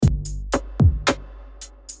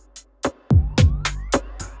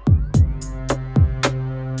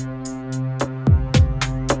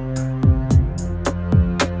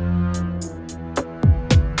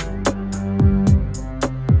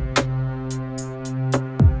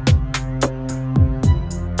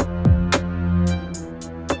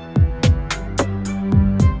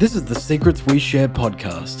This is the Secrets We Share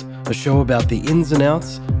podcast, a show about the ins and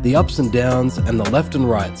outs, the ups and downs, and the left and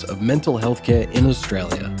rights of mental health care in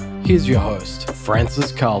Australia. Here's your host,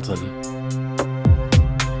 Francis Carlton.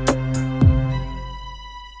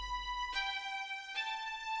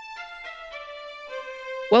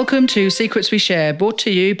 Welcome to Secrets We Share, brought to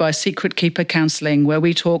you by Secret Keeper Counselling, where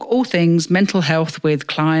we talk all things mental health with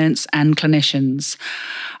clients and clinicians.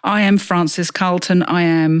 I am Francis Carlton. I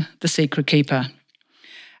am the Secret Keeper.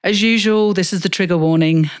 As usual, this is the trigger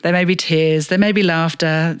warning. There may be tears, there may be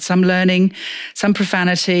laughter, some learning, some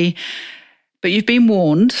profanity, but you've been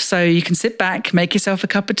warned, so you can sit back, make yourself a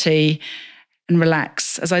cup of tea and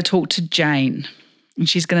relax as I talk to Jane. And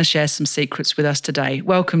she's going to share some secrets with us today.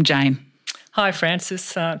 Welcome, Jane. Hi,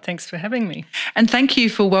 Francis. Thanks for having me. And thank you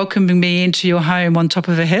for welcoming me into your home on top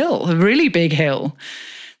of a hill, a really big hill.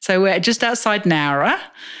 So we're just outside Nowra,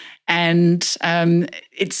 and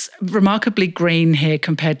it's remarkably green here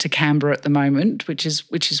compared to Canberra at the moment, which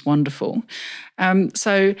is wonderful.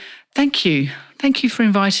 So thank you. Thank you for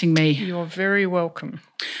inviting me. You're very welcome.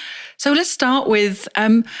 So let's start with,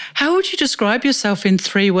 how would you describe yourself in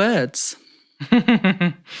 3 words?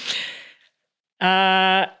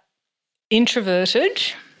 Introverted,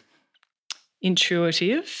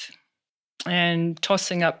 intuitive, and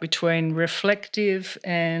tossing up between reflective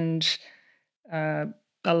and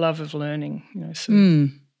a love of learning,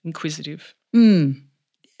 inquisitive.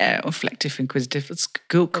 Yeah, reflective, inquisitive. That's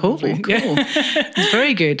cool. Probably, Cool. yeah. It's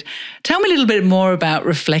very good. Tell me a little bit more about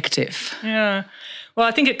reflective. Yeah. Well,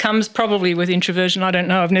 I think it comes probably with introversion. I don't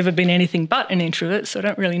know. I've never been anything but an introvert, so I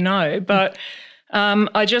don't really know. But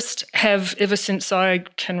I just have, ever since I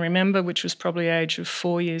can remember, which was probably age of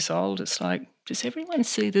 4 years old, it's like, does everyone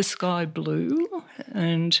see the sky blue?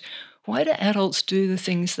 And why do adults do the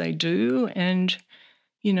things they do? And,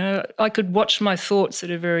 you know, I could watch my thoughts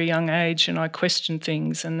at a very young age and I question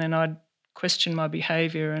things and then I'd question my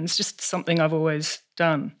behaviour, and it's just something I've always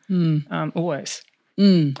done, always.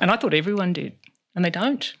 And I thought everyone did, and they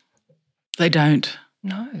don't. They don't.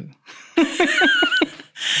 No.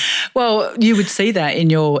 Well, you would see that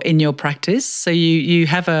in your practice. So you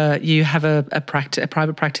have a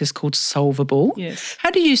private practice called Solvable. Yes.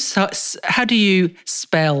 How do you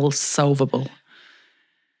spell Solvable?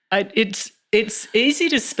 It's easy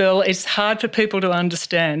to spell. It's hard for people to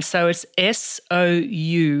understand. So it's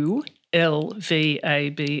SOULVABLE,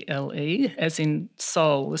 as in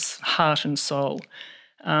soul, this heart and soul.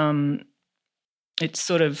 It's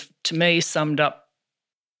sort of, to me, summed up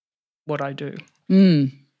what I do.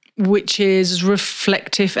 Which is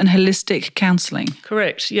reflective and holistic counselling.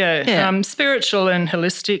 Correct, yeah. Spiritual and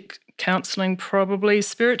holistic counselling, probably.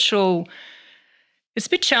 Spiritual, it's a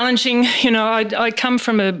bit challenging. You know, I come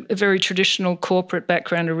from a very traditional corporate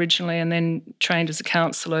background originally and then trained as a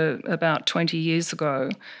counsellor about 20 years ago.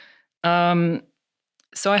 So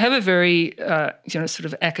I have a very, sort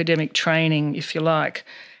of academic training, if you like.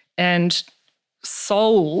 And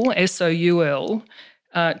soul, SOUL,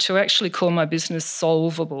 to actually call my business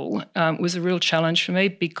Solvable was a real challenge for me,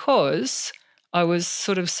 because I was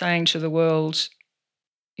sort of saying to the world,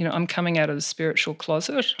 you know, I'm coming out of the spiritual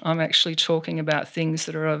closet. I'm actually talking about things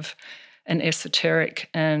that are of an esoteric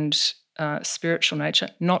and spiritual nature,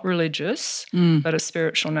 not religious, but a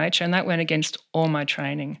spiritual nature. And that went against all my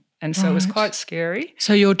training. And so It was quite scary.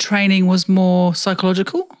 So your training was more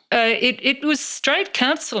psychological? It was straight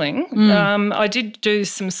counselling. I did do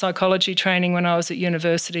some psychology training when I was at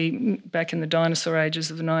university back in the dinosaur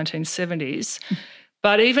ages of the 1970s.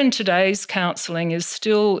 But even today's counselling is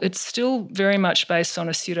still very much based on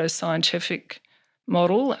a pseudoscientific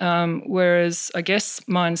model, whereas I guess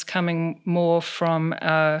mine's coming more from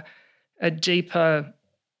a deeper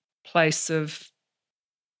place of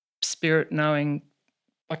spirit knowing.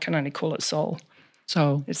 I can only call it soul.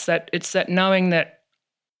 So it's that knowing that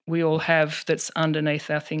we all have that's underneath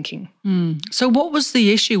our thinking. So what was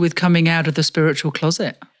the issue with coming out of the spiritual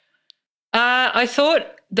closet? I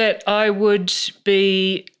thought that I would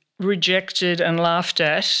be rejected and laughed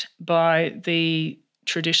at by the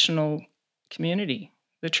traditional community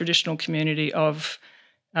of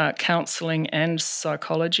counselling and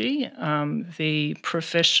psychology, the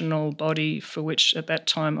professional body for which at that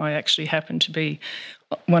time I actually happened to be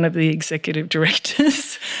one of the executive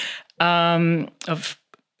directors of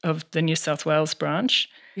the New South Wales branch.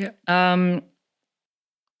 Yeah.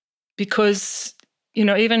 Because, you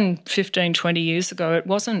know, even 15, 20 years ago, it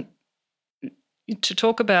wasn't, to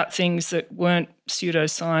talk about things that weren't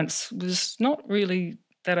pseudoscience was not really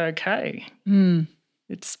that okay.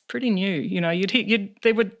 It's pretty new. You know,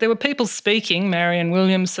 there were people speaking, Marianne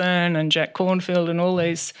Williamson and Jack Cornfield and all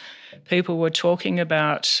these people were talking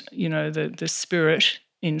about, you know, the spirit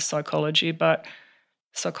in psychology, but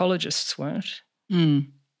psychologists weren't.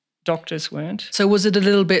 Doctors weren't. So was it a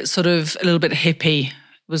little bit hippie?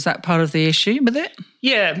 Was that part of the issue with it?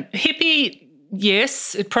 Yeah, hippie.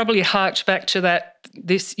 Yes, it probably harked back to that.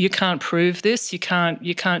 This, you can't prove this. You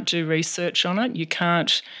can't do research on it. You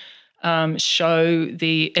can't show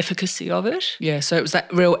the efficacy of it. Yeah, so it was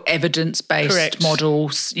that real evidence-based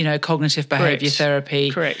models, cognitive behaviour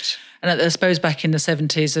therapy. Correct. And I suppose back in the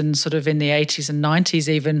 70s and sort of in the 80s and 90s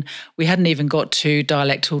even, we hadn't even got to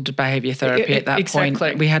dialectal behaviour therapy at that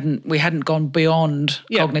point. We hadn't gone beyond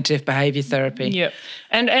cognitive behaviour therapy. Yeah.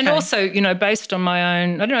 And also, based on my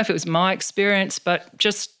own, I don't know if it was my experience, but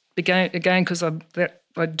just again, because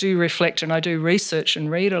I do reflect and I do research and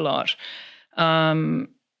read a lot, and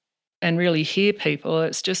really hear people,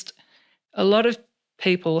 it's just a lot of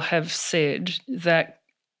people have said that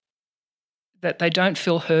they don't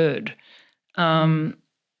feel heard, and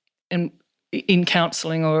in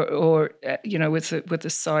counselling or with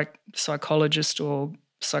a psychologist or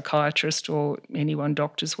psychiatrist or anyone,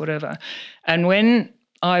 doctors, whatever. And when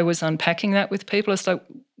I was unpacking that with people, it's like,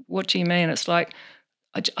 what do you mean? It's like,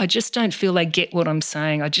 I just don't feel they get what I'm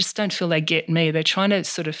saying. I just don't feel they get me. They're trying to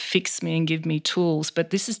sort of fix me and give me tools,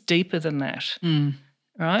 but this is deeper than that,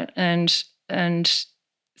 right? And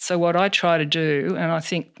so what I try to do, and I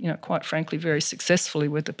think, quite frankly, very successfully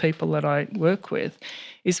with the people that I work with,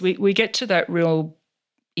 is we get to that real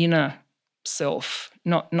inner self,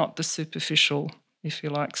 not the superficial, if you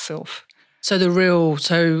like, self. So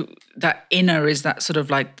that inner is that sort of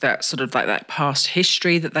like that past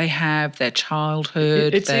history that they have, their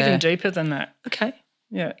childhood. It's even deeper than that. Okay.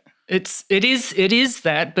 Yeah. It is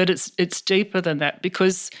that, but it's deeper than that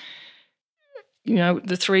because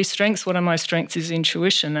the three strengths, one of my strengths is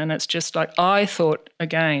intuition, and it's just like I thought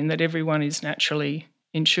again that everyone is naturally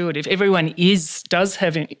intuitive. Everyone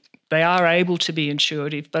they are able to be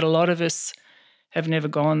intuitive, but a lot of us have never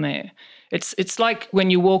gone there. It's like when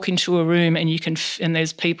you walk into a room and and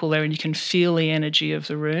there's people there and you can feel the energy of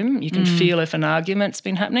the room. You can feel if an argument's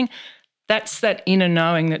been happening. That's that inner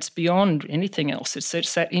knowing that's beyond anything else.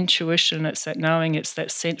 It's that intuition, it's that knowing, it's that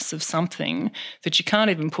sense of something that you can't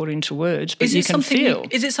even put into words, but you can feel.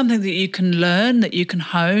 Is it something that you can learn, that you can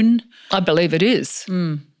hone? I believe it is.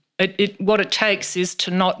 What it takes is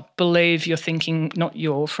to not believe you're thinking, not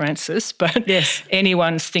your, Francis, but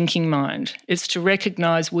anyone's thinking mind. It's to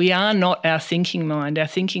recognise we are not our thinking mind. Our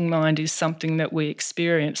thinking mind is something that we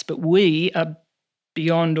experience, but we are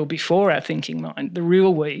beyond or before our thinking mind. The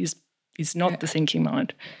real we is not the thinking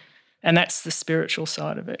mind. And that's the spiritual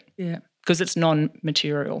side of it. Yeah. Because it's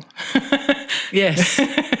non-material. Yes.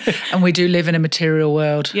 And we do live in a material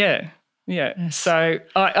world. Yeah. Yes. So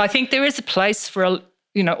I think there is a place for all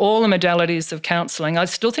the modalities of counselling. I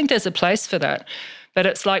still think there's a place for that. But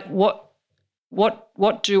it's like what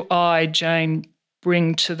do I, Jane,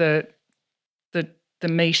 bring to the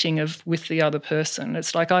meeting with the other person?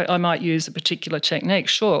 It's like I might use a particular technique,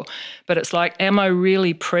 sure, but it's like, am I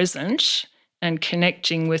really present and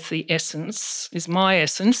connecting with the essence? Is my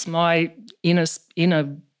essence, my inner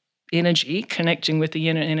energy, connecting with the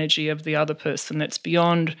inner energy of the other person that's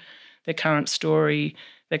beyond their current story,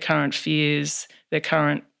 their current fears, their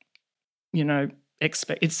current,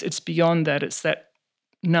 it's beyond that. It's that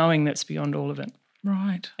knowing that's beyond all of it.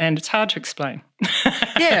 Right. And it's hard to explain.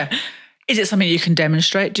 Yeah. Is it something you can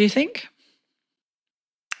demonstrate, do you think?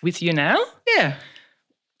 With you now? Yeah.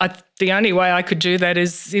 The only way I could do that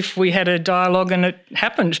is if we had a dialogue and it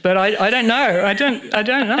happened, but I don't know. I don't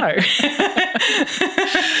know.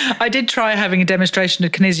 I did try having a demonstration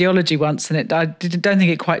of kinesiology once, and I don't think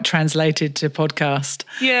it quite translated to podcast.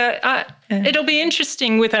 Yeah, it'll be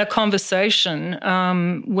interesting with our conversation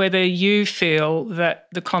whether you feel that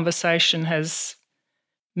the conversation has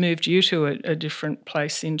moved you to a different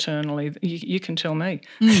place internally. You can tell me.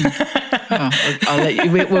 I'll let you.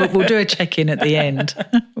 We'll do a check-in at the end.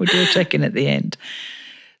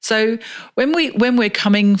 So when we're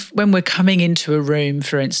coming into a room,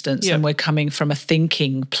 for instance, and we're coming from a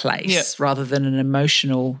thinking place rather than an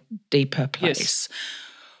emotional, deeper place,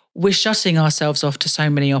 we're shutting ourselves off to so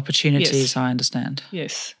many opportunities. I understand.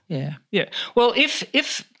 Yes. Yeah. Yeah. Well,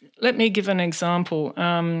 if let me give an example.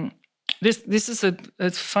 This is a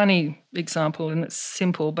funny example, and it's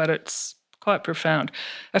simple, but it's quite profound.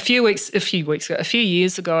 A few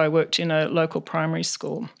years ago, I worked in a local primary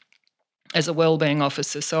school as a wellbeing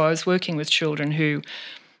officer. So I was working with children who,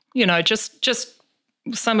 just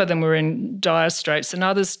some of them were in dire straits, and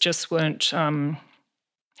others just weren't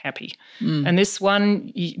happy. And this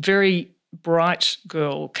one very bright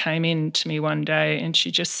girl came in to me one day, and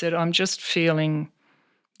she just said, "I'm just feeling,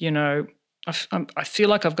 I feel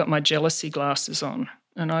like I've got my jealousy glasses on."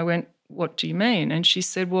 And I went, what do you mean? And she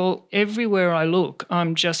said, well, everywhere I look,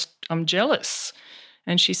 I'm jealous.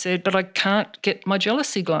 And she said, but I can't get my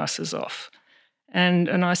jealousy glasses off. And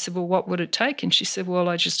I said, well, what would it take? And she said, well,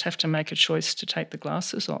 I just have to make a choice to take the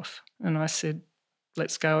glasses off. And I said,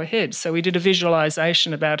 let's go ahead. So we did a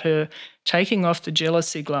visualisation about her taking off the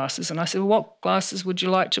jealousy glasses. And I said, well, what glasses would you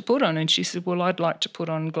like to put on? And she said, well, I'd like to put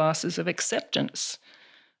on glasses of acceptance.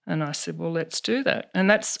 And I said, well, let's do that. And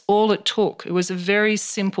that's all it took. It was a very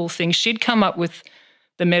simple thing. She'd come up with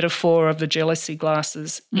the metaphor of the jealousy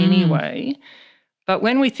glasses anyway. But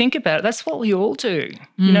when we think about it, that's what we all do.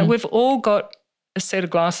 You know, we've all got a set of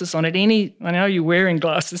glasses on at I know you're wearing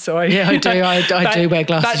glasses, so I do. I do wear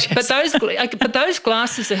glasses. But those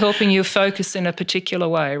glasses are helping you focus in a particular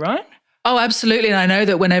way, right? Oh, absolutely. And I know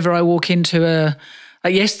that whenever I walk into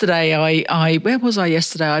like yesterday, where was I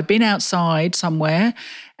yesterday? I'd been outside somewhere,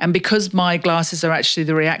 and because my glasses are actually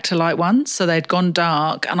the reactor light ones, so they'd gone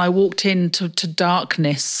dark, and I walked into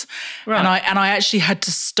darkness, right. and I actually had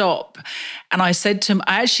to stop, and I said to him,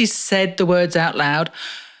 I actually said the words out loud,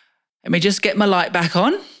 let me just get my light back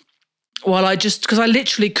on. Because I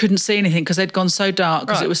literally couldn't see anything because they'd gone so dark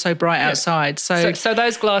because it was so bright outside. So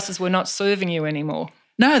those glasses were not serving you anymore.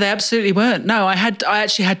 No, they absolutely weren't. No, I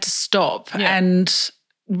actually had to stop and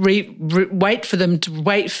wait for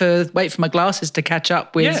my glasses to catch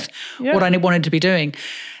up with what I wanted to be doing.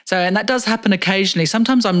 So, and that does happen occasionally.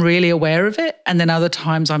 Sometimes I'm really aware of it, and then other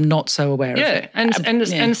times I'm not so aware of it.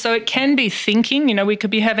 And so it can be thinking. You know, we could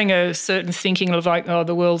be having a certain thinking of like, oh,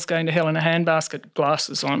 the world's going to hell in a handbasket,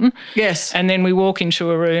 glasses on. Yes. And then we walk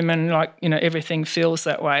into a room and like, you know, everything feels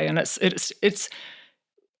that way. And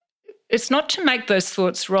it's not to make those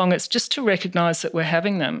thoughts wrong. It's just to recognise that we're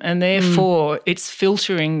having them, and therefore it's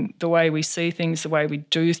filtering the way we see things, the way we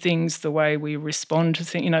do things, the way we respond to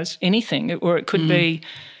things. You know, anything, or it could be,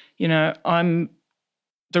 you know, I'm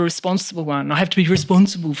the responsible one. I have to be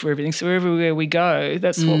responsible for everything. So everywhere we go,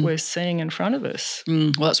 that's what we're seeing in front of us.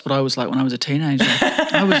 Well, that's what I was like when I was a teenager.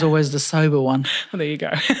 I was always the sober one. Well, there you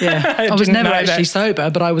go. Yeah, I was never actually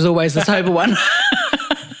sober, but I was always the sober one.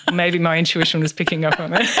 Maybe my intuition was picking up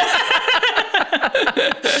on it.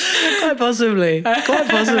 Quite possibly.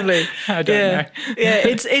 I don't know. Yeah,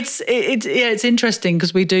 it's interesting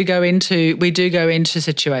because we do go into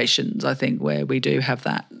situations, I think, where we do have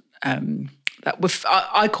that.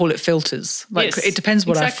 I call it filters. Like it depends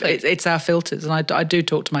what it's our filters, and I do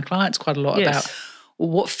talk to my clients quite a lot about. Well,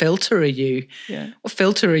 what filter are you? Yeah. What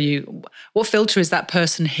filter are you? What filter is that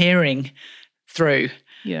person hearing through?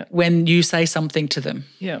 Yeah. When you say something to them.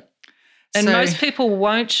 Yeah. And most people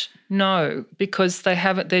won't know because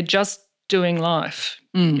they're just doing life,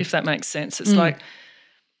 if that makes sense. It's like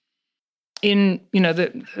in, you know,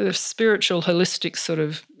 the spiritual, holistic sort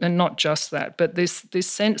of, and not just that, but this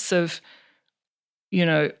sense of, you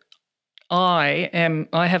know, I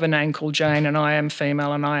have a name called Jane and I am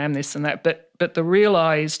female and I am this and that, but the real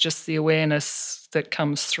I is just the awareness that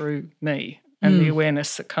comes through me and the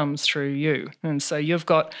awareness that comes through you. And so you've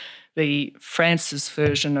got the Frances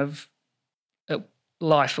version of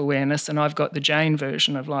life awareness, and I've got the Jane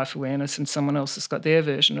version of life awareness, and someone else has got their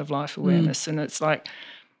version of life awareness. And it's like,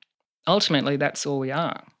 ultimately, that's all we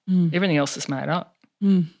are. Everything else is made up.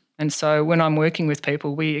 And so when I'm working with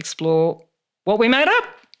people, we explore what we made up.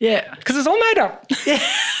 Yeah. Because it's all made up.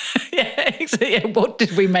 Yeah. What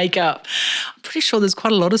did we make up? I'm pretty sure there's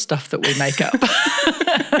quite a lot of stuff that we make up.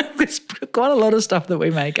 There's quite a lot of stuff that we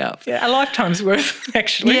make up. Yeah, a lifetime's worth,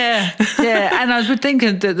 actually. Yeah. And I would think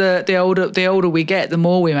that the older we get, the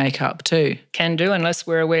more we make up too. Can do, unless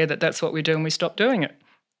we're aware that that's what we do and we stop doing it.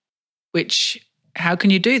 Which, how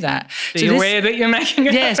can you do that? Be aware that you're making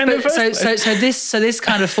it up in the first place. So this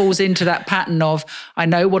kind of falls into that pattern of I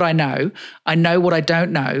know what I know what I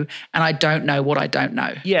don't know, and I don't know what I don't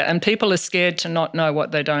know. Yeah, and people are scared to not know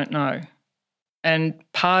what they don't know. And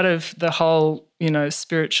part of the whole, you know,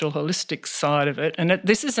 spiritual holistic side of it, and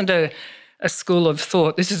this isn't a school of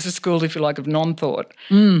thought, this is a school, if you like, of non-thought,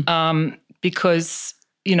 because,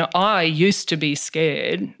 you know, I used to be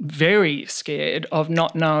scared, very scared of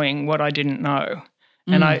not knowing what I didn't know.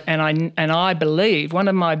 And I believe, one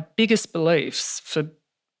of my biggest beliefs for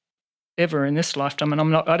ever in this lifetime,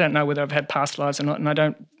 and I don't know whether I've had past lives or not,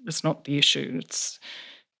 and it's not the issue.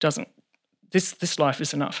 This life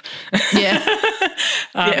is enough. Yeah.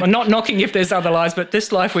 I'm not knocking if there's other lives, but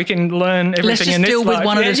this life we can learn everything in this life. Let's just deal with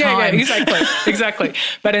one at a time. Yeah, exactly.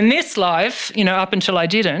 But in this life, you know, up until I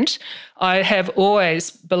didn't, I have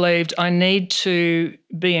always believed I need to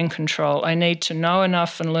be in control. I need to know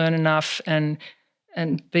enough and learn enough and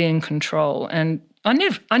be in control. And I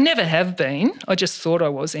never have been. I just thought I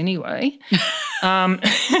was anyway.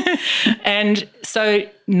 And so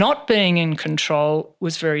not being in control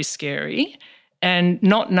was very scary, and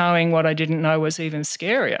not knowing what I didn't know was even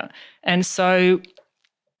scarier. And so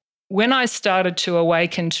when I started to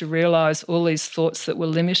awaken to realise all these thoughts that were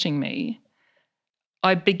limiting me,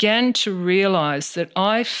 I began to realise that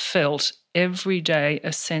I felt every day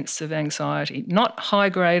a sense of anxiety, not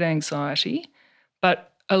high-grade anxiety,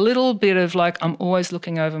 but a little bit of like I'm always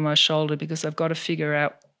looking over my shoulder because I've got to figure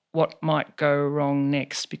out what might go wrong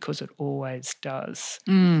next, because it always does.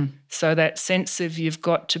 So that sense of you've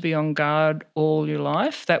got to be on guard all your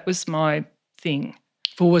life, that was my thing.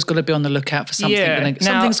 You've always got to be on the lookout for something.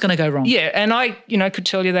 Something's going to go wrong. Yeah, and I, could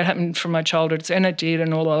tell you that happened from my childhood, and it did,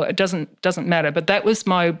 and all. It doesn't matter. But that was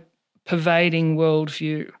my pervading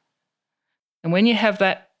worldview. And when you have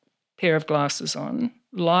that pair of glasses on,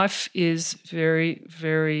 life is very,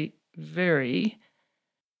 very, very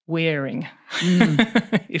wearing,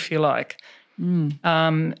 if you like.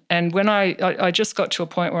 And when I just got to a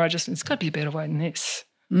point where it's got to be a better way than this.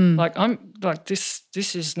 Like I'm like this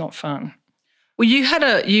is not fun. Well, you had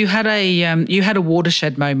a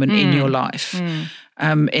watershed moment in your life in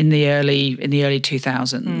the early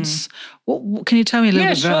 2000s. What can you tell me a little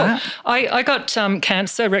bit about that? I got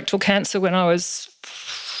cancer, rectal cancer, when I was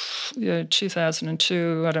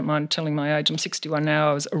 2002. I don't mind telling my age. I'm 61 now.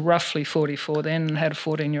 I was roughly 44 then, and had a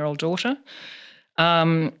 14-year-old daughter.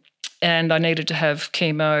 And I needed to have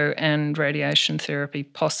chemo and radiation therapy,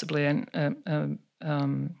 possibly an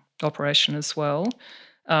operation as well.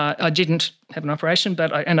 I didn't have an operation,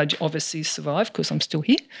 but I obviously survived because I'm still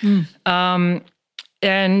here.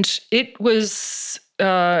 And it was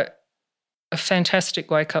a fantastic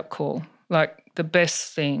wake-up call, like the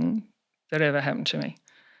best thing that ever happened to me.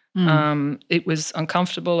 It was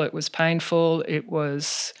uncomfortable. It was painful. It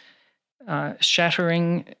was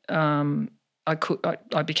shattering. I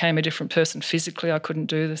became a different person physically. I couldn't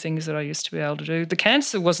do the things that I used to be able to do. The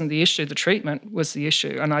cancer wasn't the issue. The treatment was the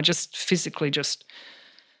issue. And I just physically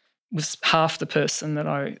was half the person that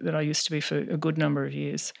I used to be for a good number of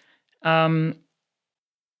years. And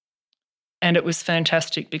it was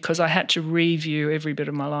fantastic because I had to review every bit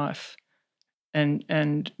of my life.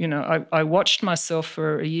 And I watched myself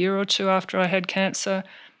for a year or two after I had cancer,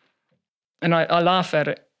 and I laugh at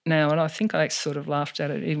it now, and I think I sort of laughed at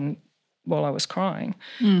it even while I was crying,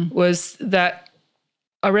 was that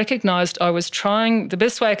I recognised I was trying, the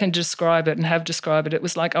best way I can describe it and have described it, it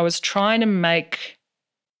was like I was trying to make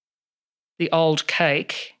the old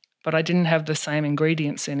cake, but I didn't have the same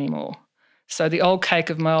ingredients anymore. So the old cake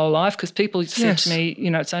of my old life, because people said to me,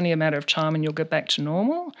 it's only a matter of time and you'll get back to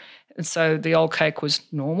normal. And so the old cake was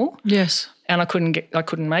normal. Yes. And I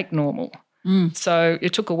couldn't make normal. So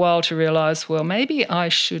it took a while to realise, well, maybe I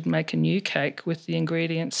should make a new cake with the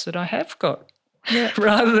ingredients that I have got,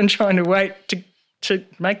 rather than trying to wait to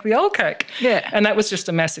make the old cake. Yeah. And that was just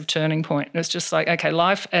a massive turning point. It was just like, okay,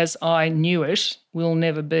 life as I knew it will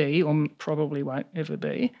never be, or probably won't ever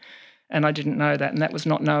be. And I didn't know that, and that was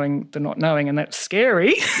not knowing the not knowing, and that's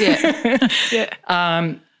scary. Yeah.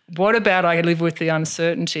 What about I live with the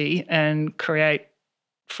uncertainty and create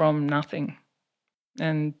from nothing?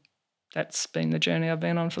 And that's been the journey I've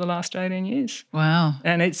been on for the last 18 years. Wow.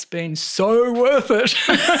 And it's been so worth it.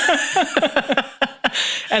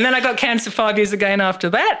 And then I got cancer 5 years again after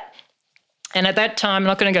that. And at that time, I'm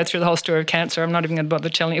not going to go through the whole story of cancer. I'm not even going to bother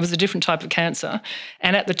telling you. It was a different type of cancer.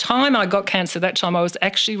 And at the time I got cancer, that time I was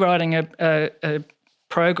actually writing a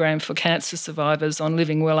program for cancer survivors on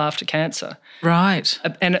living well after cancer. Right.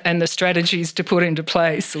 And the strategies to put into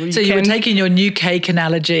place. So you were taking your new cake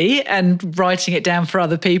analogy and writing it down for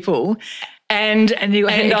other people. And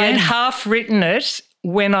I'd half written it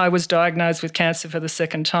when I was diagnosed with cancer for the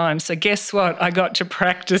second time. So guess what? I got to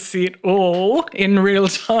practice it all in real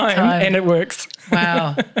time. And it works.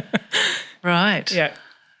 Wow. Right. Yeah.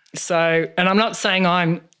 So, and I'm not saying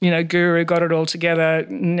I'm, guru, got it all together,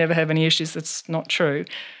 never have any issues. That's not true.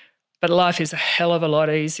 But life is a hell of a lot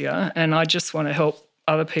easier, and I just want to help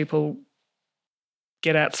other people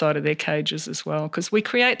get outside of their cages as well, because we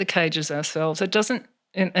create the cages ourselves. It doesn't,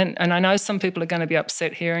 and I know some people are going to be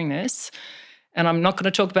upset hearing this, and I'm not going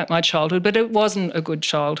to talk about my childhood, but it wasn't a good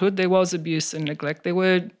childhood. There was abuse and neglect. There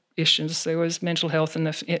were issues. There was mental health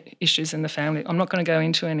and issues in the family. I'm not going to go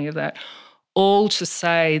into any of that. All to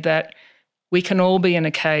say that we can all be in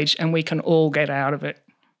a cage and we can all get out of it.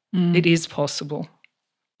 It is possible.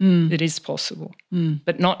 It is possible,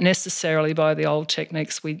 but not necessarily by the old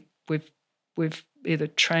techniques we've either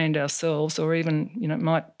trained ourselves or even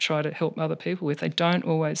might try to help other people with. They don't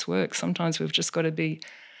always work. Sometimes we've just got to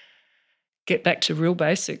get back to real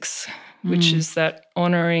basics, which is that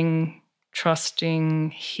honouring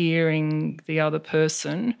trusting, hearing the other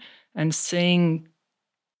person and seeing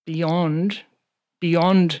beyond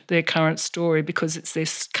their current story, because it's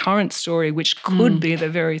this current story which could be the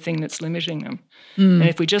very thing that's limiting them. And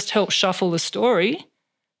if we just help shuffle the story,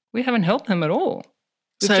 we haven't helped them at all.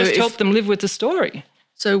 We've just helped them live with the story.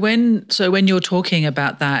 So when you're talking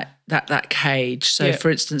about that cage,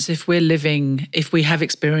 for instance, if we have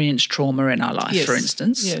experienced trauma in our life, for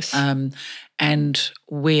instance, and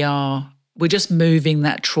we're just moving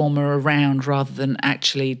that trauma around rather than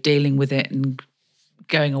actually dealing with it and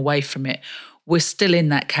going away from it, we're still in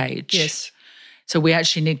that cage. Yes. So we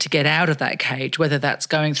actually need to get out of that cage, whether that's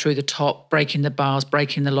going through the top, breaking the bars,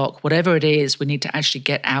 breaking the lock, whatever it is, we need to actually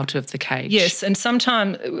get out of the cage. Yes, and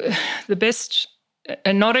sometimes the best,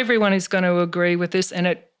 and not everyone is going to agree with this, and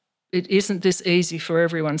it isn't this easy for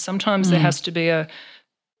everyone. Sometimes there has to be I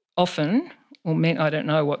don't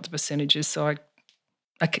know what the percentage is, so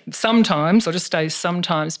sometimes, I'll just say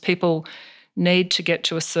sometimes, people need to get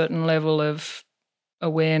to a certain level of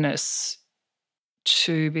awareness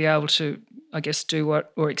to be able to, I guess,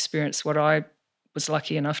 experience what I was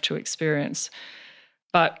lucky enough to experience.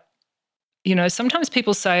 But, sometimes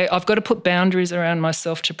people say, I've got to put boundaries around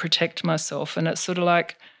myself to protect myself. And it's sort of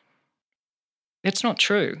like, it's not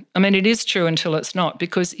true. I mean, it is true until it's not,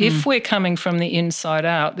 because if we're coming from the inside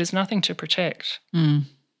out, there's nothing to protect.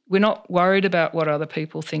 We're not worried about what other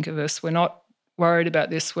people think of us. We're not worried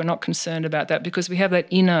about this. We're not concerned about that, because we have that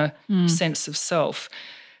inner sense of self.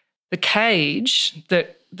 The cage the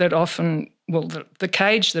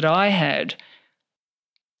cage that I had,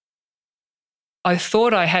 I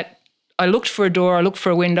thought I looked for a door, I looked for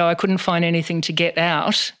a window, I couldn't find anything to get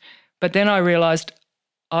out, but then I realised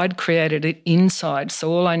I'd created it inside, so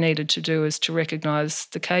all I needed to do is to recognise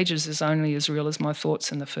the cages is only as real as my thoughts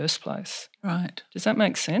in the first place. Right. Does that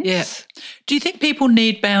make sense? Yeah. Do you think people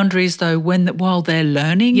need boundaries though while they're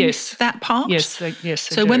learning that part? Yes.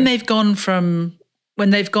 So when they've gone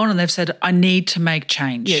and they've said, I need to make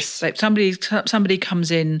change. Yes. Like somebody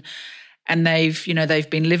comes in and they've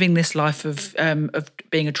been living this life of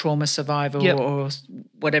being a trauma survivor or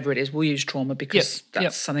whatever it is. We'll use trauma because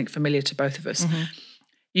that's something familiar to both of us.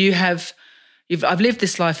 I've lived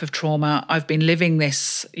this life of trauma. I've been living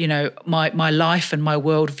this, my life and my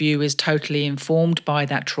worldview is totally informed by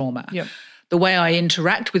that trauma. Yep. The way I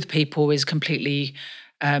interact with people is completely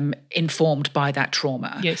informed by that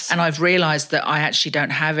trauma. Yes. And I've realised that I actually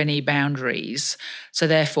don't have any boundaries. So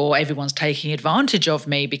therefore everyone's taking advantage of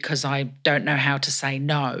me because I don't know how to say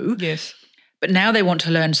no. Yes. But now they want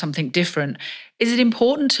to learn something different. Is it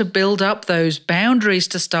important to build up those boundaries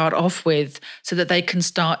to start off with so that they can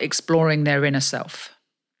start exploring their inner self?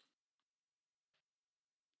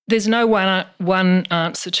 There's no one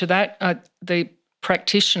answer to that. The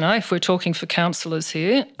practitioner, if we're talking for counsellors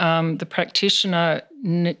here, the practitioner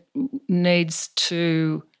needs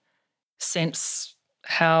to sense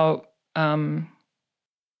how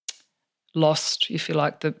lost, if you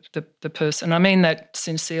like, the person. I mean that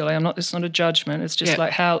sincerely. It's not a judgment. It's just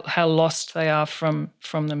like how lost they are from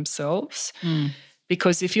themselves.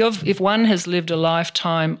 Because if one has lived a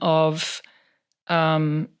lifetime of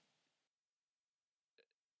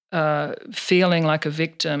feeling like a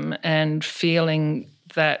victim and feeling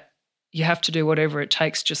that you have to do whatever it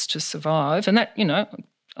takes just to survive, and that,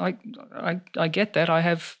 I get that. I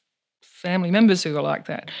have family members who are like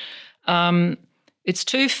that. It's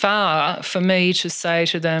too far for me to say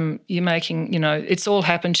to them, you're making, it's all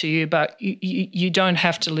happened to you, but you don't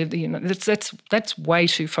have to live, that's way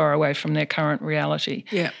too far away from their current reality.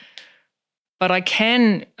 Yeah. But I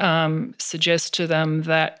can suggest to them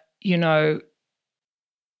that,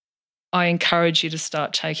 I encourage you to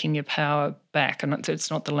start taking your power back. And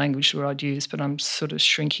it's not the language that I'd use, but I'm sort of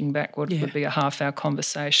shrinking back what would be a half-hour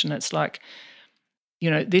conversation. It's like,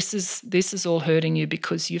 this is all hurting you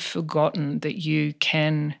because you've forgotten that you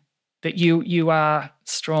are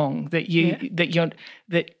strong,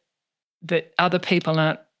 that other people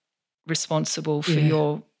aren't responsible for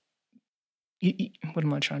your. What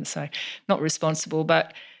am I trying to say? Not responsible,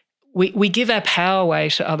 but we give our power away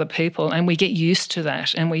to other people, and we get used to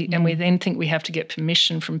that, and we then think we have to get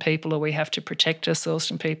permission from people, or we have to protect ourselves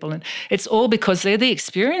from people, and it's all because they're the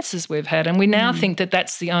experiences we've had, and we now think that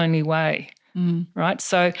that's the only way. Right?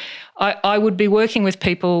 So I would be working with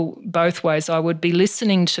people both ways. I would be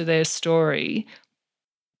listening to their story,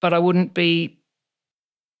 but I wouldn't be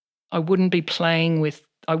playing with,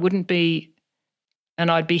 and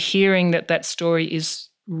I'd be hearing that story is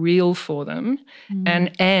real for them.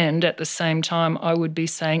 And at the same time, I would be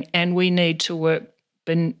saying, and we need to work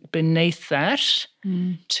beneath that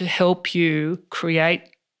to help you create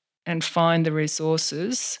and find the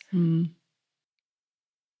resources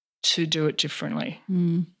to do it differently.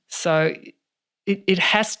 So it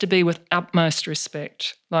has to be with utmost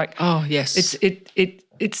respect. Like, oh yes,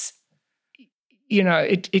 it's you know,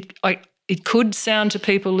 it could sound to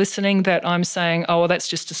people listening that I'm saying, oh, well, that's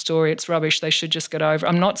just a story, it's rubbish, they should just get over it.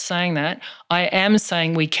 I'm not saying that. I am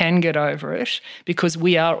saying we can get over it because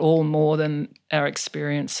we are all more than our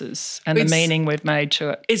experiences and the meaning we've made to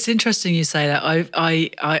it. It's interesting you say that.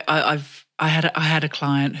 I had a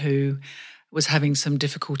client who was having some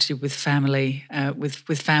difficulty with family,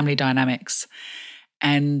 with family dynamics,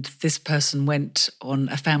 and this person went on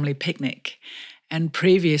a family picnic, and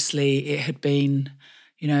previously it had been,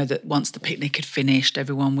 you know, that once the picnic had finished,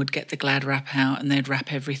 everyone would get the Glad wrap out and they'd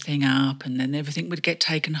wrap everything up, and then everything would get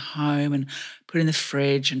taken home and put in the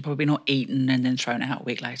fridge and probably not eaten and then thrown out a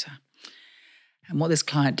week later. And what this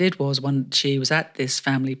client did was, when she was at this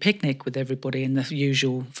family picnic with everybody in the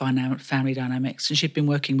usual family dynamics, and she'd been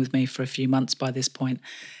working with me for a few months by this point,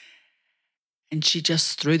 and she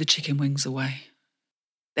just threw the chicken wings away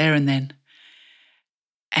there and then.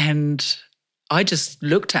 And I just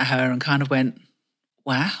looked at her and kind of went,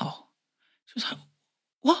 wow. She was like,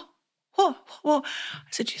 what? I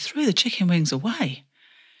said, you threw the chicken wings away.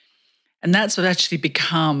 And that's what actually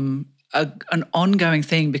become an ongoing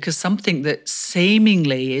thing, because something that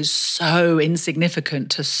seemingly is so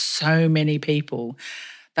insignificant to so many people,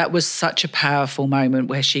 that was such a powerful moment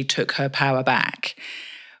where she took her power back.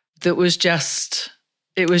 It was just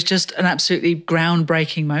an absolutely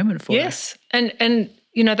groundbreaking moment for her. Yes. And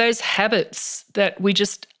you know, those habits that we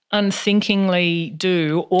just unthinkingly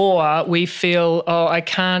do, or we feel, oh, I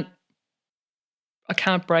can't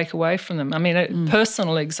break away from them. I mean, a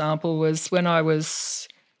personal example was when I was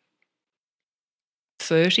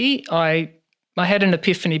 30, I had an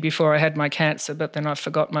epiphany before I had my cancer, but then I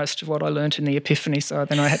forgot most of what I learned in the epiphany, so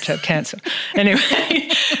then I had to have cancer. Anyway,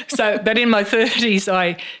 but in my 30s,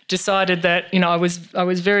 I decided that, you know, I was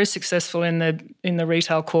very successful in the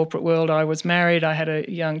retail corporate world. I was married, I had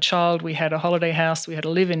a young child, we had a holiday house, we had a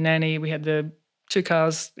live-in nanny, we had the 2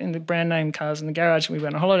 cars in the brand name cars in the garage, and we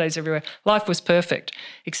went on holidays everywhere. Life was perfect,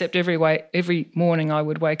 except every morning I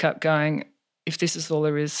would wake up going, if this is all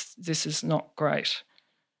there is, this is not great.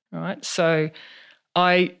 Right, so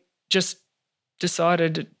I just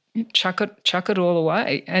decided to chuck it all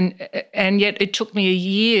away, and yet it took me a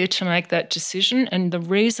year to make that decision. And the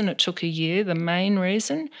reason it took a year, the main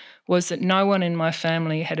reason, was that no one in my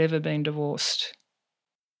family had ever been divorced.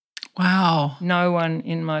 Wow, no one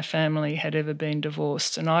in my family had ever been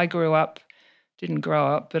divorced, and I didn't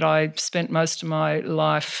grow up, but I spent most of my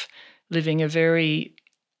life living a very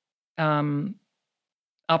upper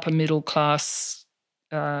middle class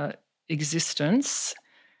existence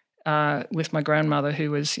with my grandmother,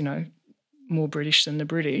 who was, you know, more British than the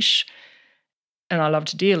British, and I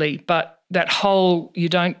loved her dearly. But that whole, you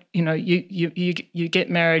don't, you know, you get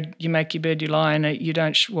married, you make your bed, you lie in it, you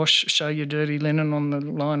don't show your dirty linen on the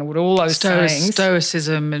line, or all those sayings,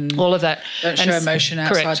 stoicism, and all of that. Don't show emotion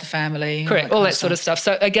outside the family. Correct, all that sort of stuff.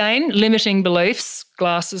 So again, limiting beliefs,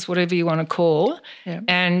 glasses, whatever you want to call,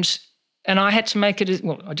 and I had to make it.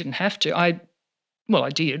 Well, I didn't have to. I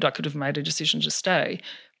did. I could have made a decision to stay.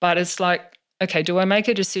 But it's like, okay, do I make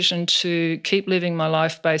a decision to keep living my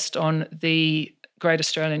life based on the great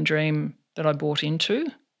Australian dream that I bought into,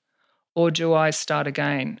 or do I start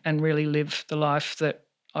again and really live the life that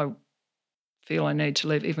I feel I need to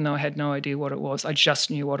live, even though I had no idea what it was? I just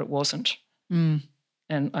knew what it wasn't. And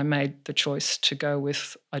I made the choice to go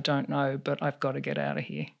with, I don't know, but I've got to get out of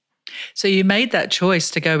here. So you made that choice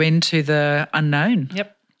to go into the unknown.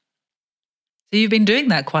 Yep. So you've been doing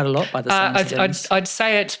that quite a lot by the sounds of things. I'd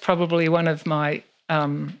say it's probably one of my,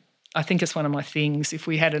 I think it's one of my things. If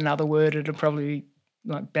we had another word, it'd probably be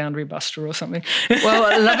like boundary buster or something. Well,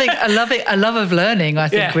 a love of learning, I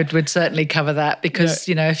think would certainly cover that, because,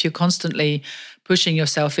 you know, if you're constantly pushing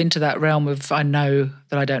yourself into that realm of, I know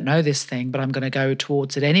that I don't know this thing, but I'm going to go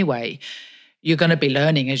towards it anyway, you're going to be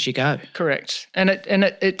learning as you go. Correct. And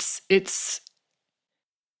it's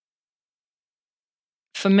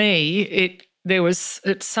for me, there was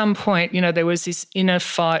at some point, you know, there was this inner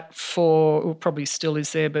fight for, or probably still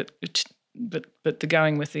is there, but the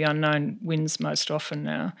going with the unknown wins most often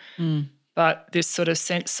now. But this sort of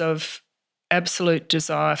sense of absolute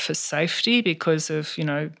desire for safety because of, you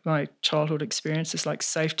know, my childhood experiences, like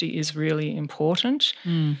safety is really important,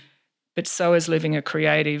 but so is living a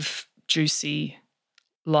creative, juicy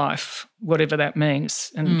life, whatever that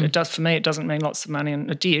means. And it does, for me, it doesn't mean lots of money,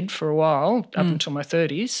 and it did for a while, up until my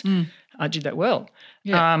 30s. I did that well.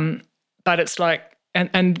 Yeah. But it's like,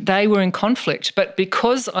 and they were in conflict. But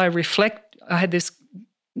because I had this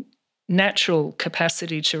natural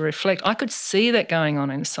capacity to reflect. I could see that going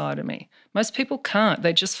on inside of me. Most people can't.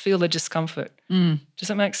 They just feel the discomfort. Does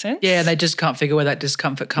that make sense? Yeah, they just can't figure where that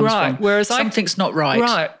discomfort comes from. Whereas something's not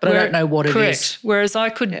right, but I don't know what it is. Whereas I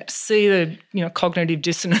could see the cognitive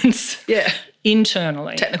dissonance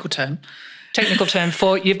internally. Technical term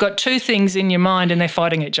for you've got two things in your mind and they're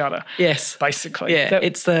fighting each other. Yes, basically. Yeah,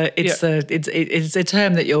 it's a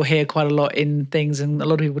term that you'll hear quite a lot in things, and a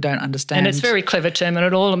lot of people don't understand. And it's a very clever term,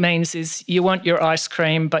 and all it means is you want your ice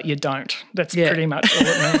cream, but you don't. That's pretty much all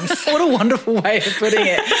it means. What a wonderful way of putting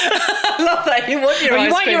it. I love that. You want your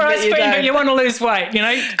ice cream, but you want to lose weight.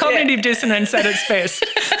 Cognitive dissonance at its best.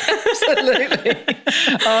 Absolutely.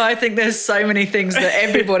 I think there's so many things that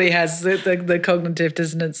everybody has, the cognitive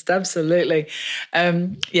dissonance. Absolutely.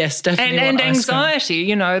 Yes, definitely. And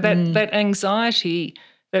anxiety, that anxiety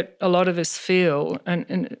that a lot of us feel,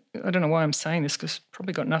 and I don't know why I'm saying this because it's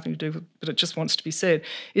probably got nothing to do with, but it just wants to be said,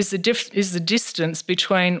 is the distance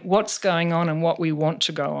between what's going on and what we want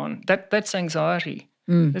to go on. That's anxiety.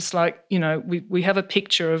 It's like, we have a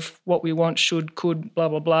picture of what we want, should, could, blah,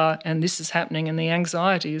 blah, blah, and this is happening, and the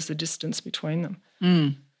anxiety is the distance between them.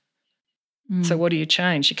 So what do you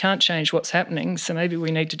change? You can't change what's happening, so maybe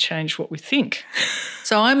we need to change what we think.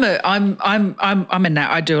 So I do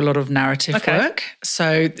a lot of narrative work.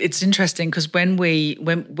 So it's interesting because when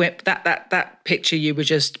that picture you were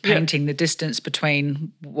just painting, the distance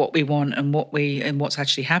between what we want and what's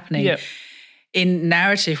actually happening. Yep. In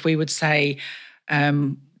narrative, we would say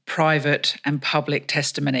private and public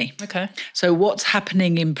testimony. Okay. So what's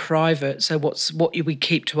happening in private? So what we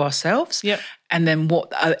keep to ourselves. Yep. And then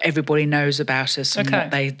what everybody knows about us and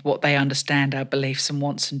what they understand our beliefs and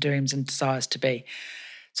wants and dreams and desires to be.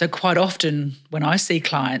 So quite often when I see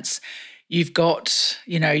clients, you've got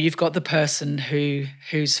the person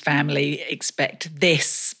whose family expect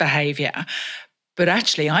this behaviour, but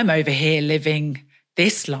actually I'm over here living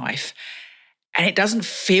this life. And it doesn't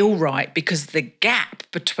feel right because the gap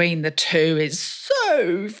between the two is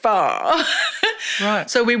so far. Right.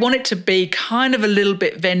 So we want it to be kind of a little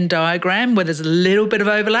bit Venn diagram where there's a little bit of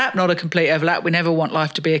overlap, not a complete overlap. We never want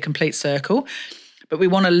life to be a complete circle, but we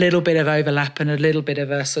want a little bit of overlap and a little bit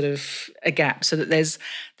of a sort of a gap so that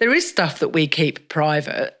there is stuff that we keep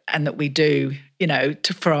private and that we do,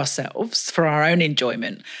 for ourselves, for our own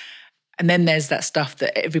enjoyment. And then there's that stuff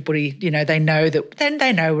that everybody, they know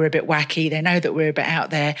we're a bit wacky, they know that we're a bit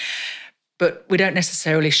out there, but we don't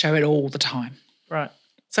necessarily show it all the time. Right.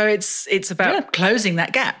 So it's about closing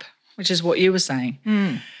that gap, which is what you were saying.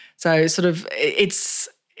 So sort of it's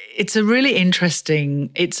a really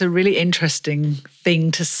interesting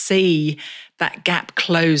thing to see that gap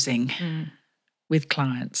closing with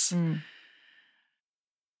clients.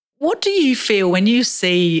 What do you feel when you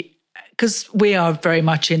see, because we are very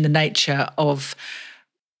much in the nature of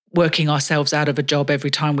working ourselves out of a job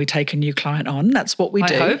every time we take a new client on. That's what we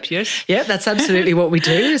do. I hope, yes. Yeah, that's absolutely what we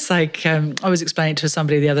do. It's like I was explaining to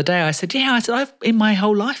somebody the other day, I said, in my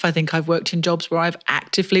whole life, I think I've worked in jobs where I've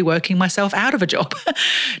actively working myself out of a job,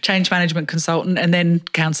 change management consultant and then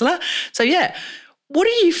counsellor. So yeah, what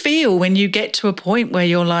do you feel when you get to a point where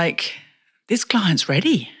you're like, this client's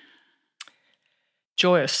ready?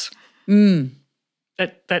 Joyous.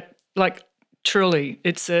 That like truly,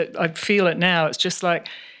 I feel it now. It's just like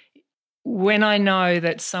when I know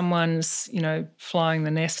that someone's, flying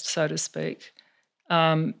the nest, so to speak,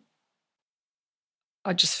 I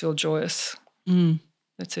just feel joyous.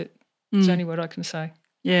 That's it. It's only what I can say.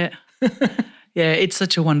 Yeah. Yeah, it's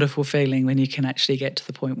such a wonderful feeling when you can actually get to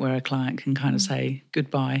the point where a client can kind of say,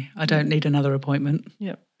 goodbye, I don't need another appointment.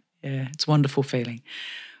 Yep. Yeah, it's a wonderful feeling.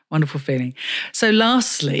 Wonderful feeling. So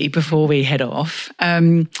lastly, before we head off,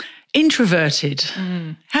 introverted.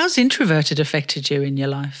 How's introverted affected you in your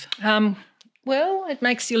life? Well, it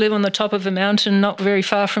makes you live on the top of a mountain not very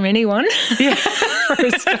far from anyone. Yeah.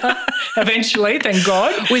 Eventually, thank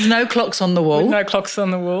God. With no clocks on the wall. With no clocks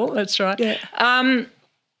on the wall, that's right. Yeah.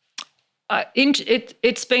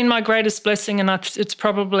 It's been my greatest blessing, and it's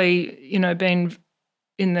probably, been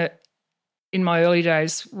in my early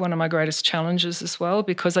days one of my greatest challenges as well,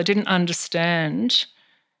 because I didn't understand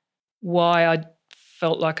why I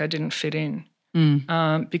felt like I didn't fit in.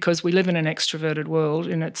 Because we live in an extroverted world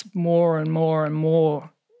and it's more and more and more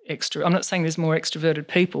extra. I'm not saying there's more extroverted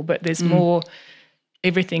people, but there's more.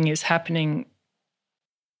 Everything is happening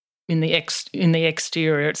in the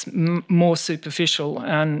exterior. It's more superficial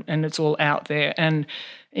and it's all out there. And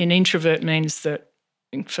an introvert means that,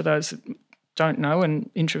 for those that don't know,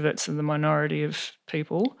 and introverts are the minority of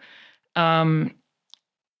people,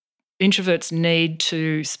 introverts need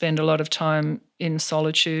to spend a lot of time in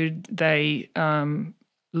solitude. They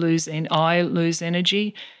lose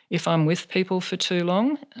energy if I'm with people for too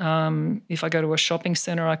long. If I go to a shopping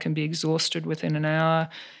centre, I can be exhausted within an hour.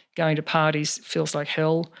 Going to parties feels like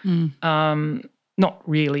hell. Not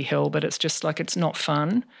really hell, but it's just like it's not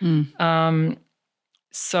fun.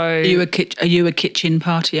 So Are you a kitchen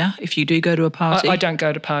partier if you do go to a party? I don't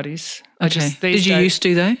go to parties. Okay. Did you used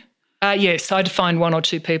to though? Yes, I'd find one or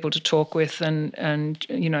two people to talk with and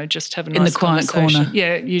just have a nice in the quiet conversation. corner.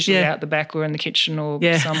 Yeah, usually out the back or in the kitchen or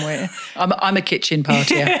somewhere. I'm a kitchen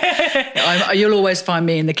partier. You'll always find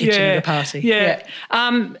me in the kitchen at a party. Yeah.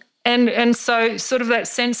 And so sort of that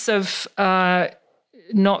sense of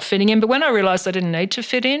not fitting in. But when I realised I didn't need to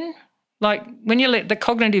fit in, like when you let the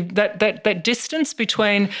cognitive, that distance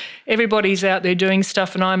between everybody's out there doing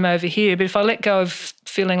stuff and I'm over here, but if I let go of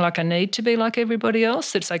feeling like I need to be like everybody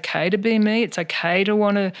else, it's okay to be me, it's okay to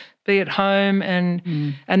want to be at home. And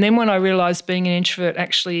then when I realised being an introvert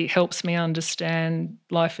actually helps me understand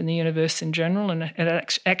life in the universe in general, and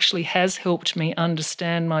it actually has helped me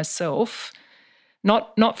understand myself,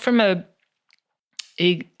 not from a,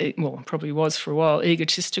 well, probably was for a while,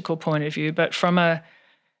 egotistical point of view, but from a,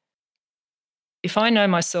 if I know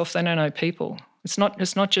myself, then I know people. It's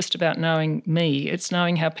not just about knowing me, it's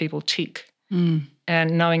knowing how people tick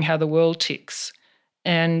and knowing how the world ticks.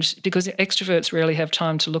 And because extroverts rarely have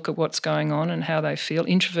time to look at what's going on and how they feel,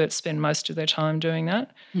 introverts spend most of their time doing that.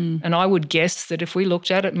 And I would guess that if we looked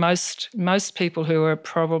at it, most people who are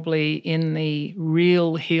probably in the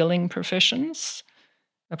real healing professions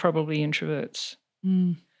are probably introverts.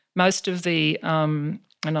 Most of the, and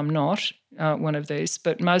I'm not one of these,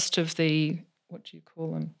 but most of the, what do you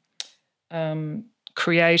call them,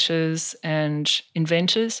 creators and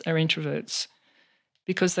inventors are introverts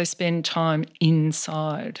because they spend time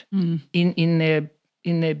inside, in their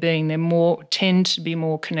being. They tend to be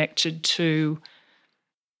more connected to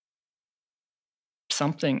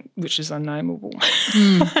something which is unnameable.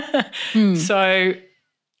 So,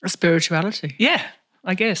 a spirituality. Yeah,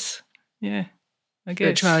 I guess. Yeah, I guess.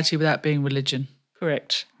 Spirituality without being religion.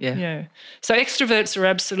 Correct. Yeah. So extroverts are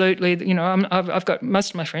absolutely, I've got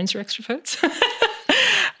most of my friends are extroverts,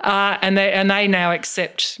 and they now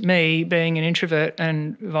accept me being an introvert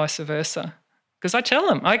and vice versa. Because I tell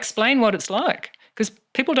them, I explain what it's like. Because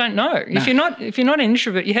people don't know. No. If you're not an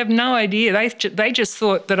introvert, you have no idea. They just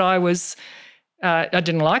thought that I was. I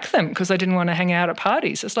didn't like them because I didn't want to hang out at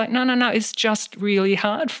parties. It's like, no. It's just really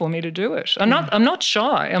hard for me to do it. I'm not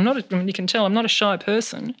shy. You can tell I'm not a shy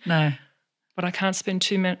person. No. But I can't spend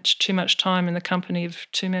too much time in the company of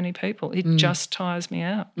too many people. It just tires me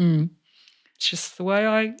out. It's just the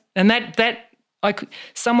way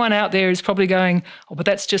someone out there is probably going, oh, but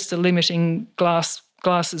that's just a limiting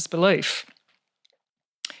glasses belief.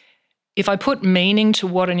 If I put meaning to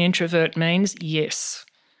what an introvert means, yes.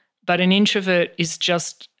 But an introvert is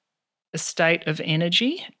just a state of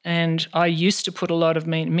energy, and I used to put a lot of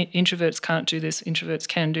introverts can't do this, introverts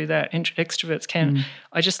can do that, extroverts can.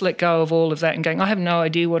 I just let go of all of that and going, I have no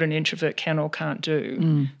idea what an introvert can or can't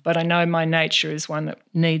do, but I know my nature is one that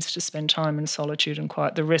needs to spend time in solitude and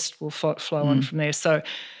quiet. The rest will flow on from there. So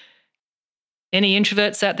any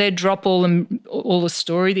introverts out there, drop all the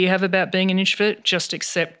story that you have about being an introvert, just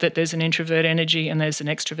accept that there's an introvert energy and there's an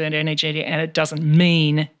extrovert energy, and it doesn't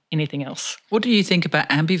mean anything else. What do you think about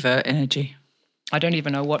ambivert energy? I don't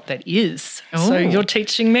even know what that is. Oh. So you're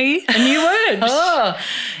teaching me a new word.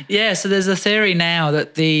 Yeah. So there's a theory now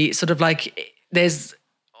that the sort of like there's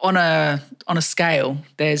on a scale,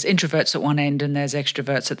 there's introverts at one end and there's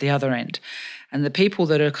extroverts at the other end, and the people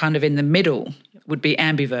that are kind of in the middle would be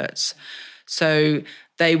ambiverts. So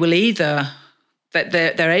they will either that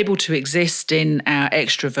they're able to exist in our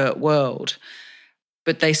extrovert world,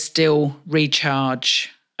 but they still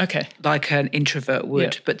recharge. Okay. Like an introvert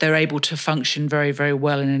would, but they're able to function very, very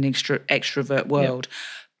well in an extrovert world.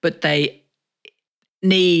 But they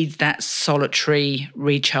need that solitary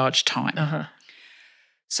recharge time.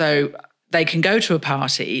 So they can go to a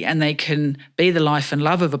party and they can be the life and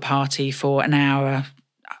love of a party for an hour,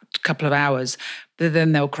 a couple of hours, but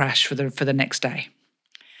then they'll crash for the next day.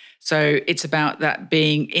 So it's about that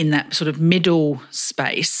being in that sort of middle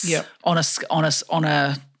space on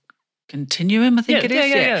a continuum, I think it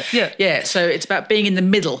is. Yeah. So it's about being in the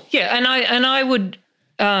middle. Yeah, and I would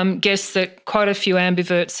guess that quite a few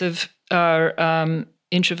ambiverts are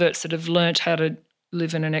introverts that have learnt how to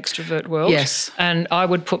live in an extrovert world. Yes. And I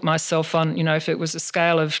would put myself on, if it was a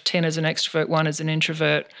scale of 10 as an extrovert, 1 as an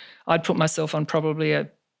introvert, I'd put myself on probably a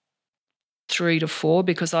 3 to 4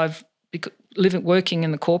 because working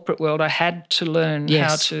in the corporate world, I had to learn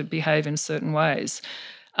how to behave in certain ways.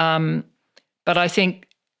 But I think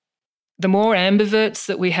the more ambiverts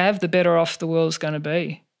that we have, the better off the world's going to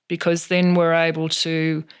be, because then we're able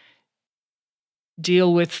to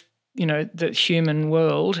deal with, the human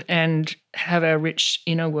world and have our rich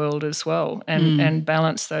inner world as well, and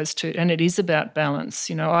balance those two. And it is about balance.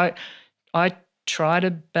 I try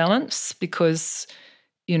to balance because,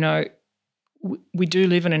 we do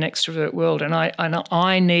live in an extrovert world, and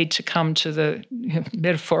I need to come to the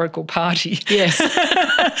metaphorical party. Yes,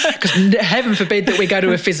 because heaven forbid that we go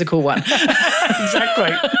to a physical one.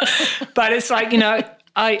 Exactly. But it's like,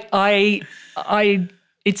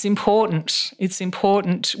 it's important. It's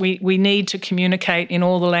important. We need to communicate in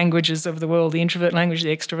all the languages of the world, the introvert language,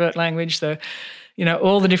 the extrovert language,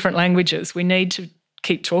 all the different languages. We need to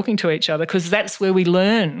keep talking to each other because that's where we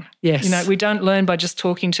learn. Yes. We don't learn by just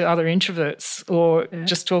talking to other introverts or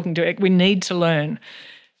just talking to – we need to learn,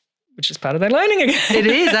 which is part of that learning again. It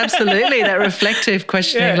is, absolutely, that reflective,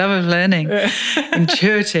 questioning, love of learning,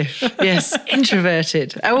 intuitive, yes,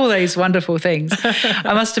 introverted, all these wonderful things.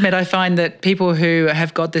 I must admit, I find that people who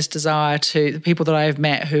have got this desire the people that I have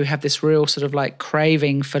met who have this real sort of like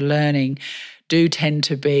craving for learning do tend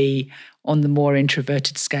to be on the more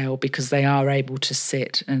introverted scale because they are able to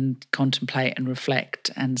sit and contemplate and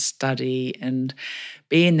reflect and study and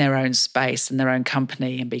be in their own space and their own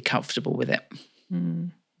company and be comfortable with it.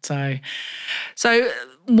 Mm. So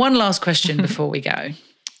one last question before we go.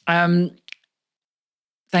 Thank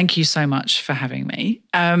you so much for having me,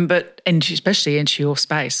 but especially into your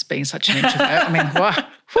space, being such an introvert. I mean, wow.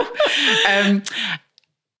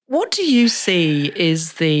 What do you see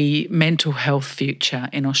is the mental health future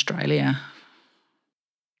in Australia?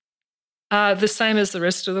 The same as the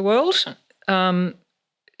rest of the world.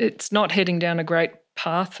 It's not heading down a great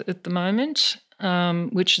path at the moment,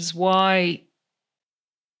 which is why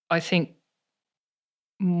I think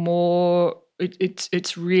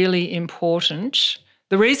it's really important.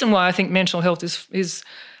 The reason why I think mental health is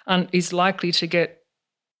likely to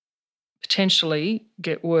potentially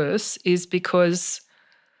get worse is because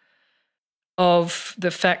of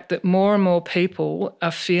the fact that more and more people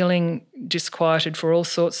are feeling disquieted for all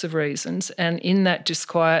sorts of reasons, and in that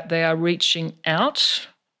disquiet they are reaching out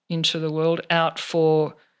into the world, out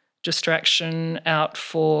for distraction, out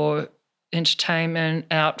for entertainment,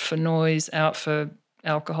 out for noise, out for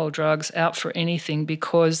alcohol, drugs, out for anything,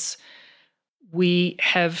 because we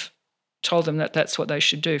have told them that that's what they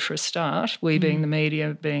should do for a start, we being the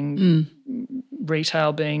media, being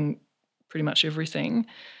retail, being pretty much everything,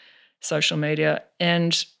 social media.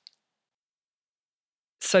 And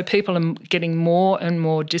so people are getting more and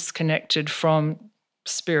more disconnected from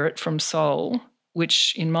spirit, from soul,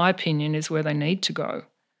 which in my opinion is where they need to go.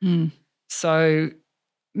 So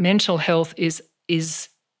mental health is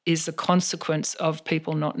a consequence of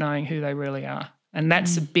people not knowing who they really are. And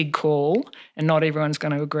that's a big call, and not everyone's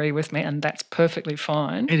going to agree with me, and that's perfectly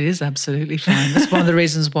fine. It is absolutely fine. That's one of the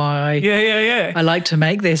reasons why I like to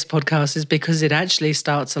make this podcast, is because it actually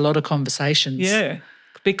starts a lot of conversations. Yeah,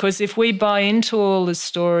 because if we buy into all the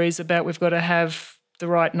stories about we've got to have the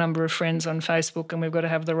right number of friends on Facebook and we've got to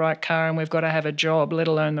have the right car and we've got to have a job, let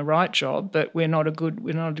alone the right job, but we're not a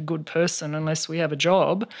good person unless we have a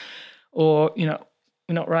job, or we're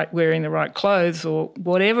not wearing the right clothes, or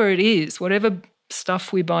whatever it is, whatever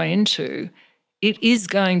stuff we buy into, it is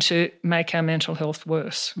going to make our mental health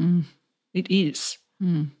worse. It is.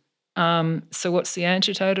 So what's the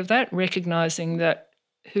antidote of that? Recognising that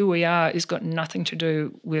who we are has got nothing to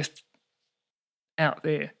do with out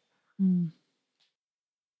there.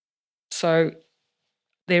 So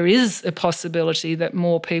there is a possibility that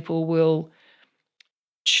more people will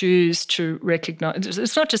choose to recognise.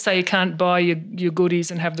 It's not to say you can't buy your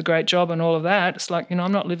goodies and have the great job and all of that. It's like,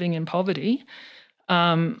 I'm not living in poverty.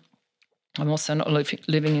 I'm also not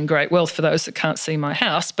living in great wealth for those that can't see my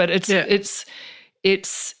house. But it's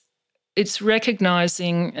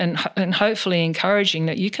recognising and hopefully encouraging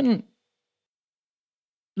that you can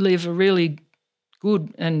live a really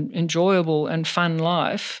good and enjoyable and fun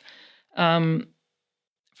life from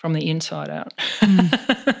the inside out.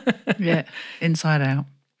 Yeah, inside out.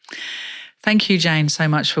 Thank you, Jane, so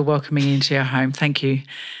much for welcoming me into your home. Thank you.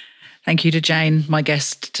 Thank you to Jane, my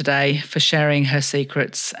guest today, for sharing her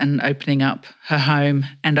secrets and opening up her home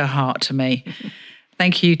and her heart to me.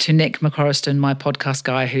 Thank you to Nick McCorriston, my podcast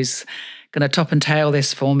guy, who's going to top and tail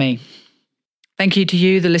this for me. Thank you to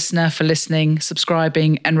you, the listener, for listening,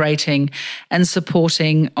 subscribing and rating and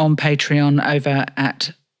supporting on Patreon over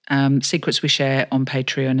at Secrets We Share on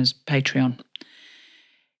Patreon as Patreon.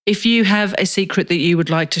 If you have a secret that you would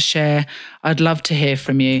like to share, I'd love to hear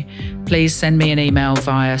from you. Please send me an email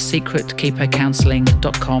via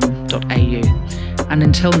secretkeepercounselling.com.au. And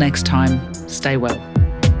until next time, stay well.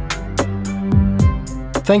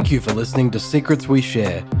 Thank you for listening to Secrets We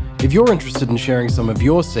Share. If you're interested in sharing some of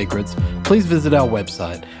your secrets, please visit our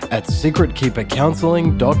website at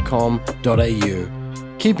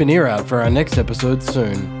secretkeepercounselling.com.au. Keep an ear out for our next episode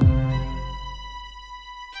soon.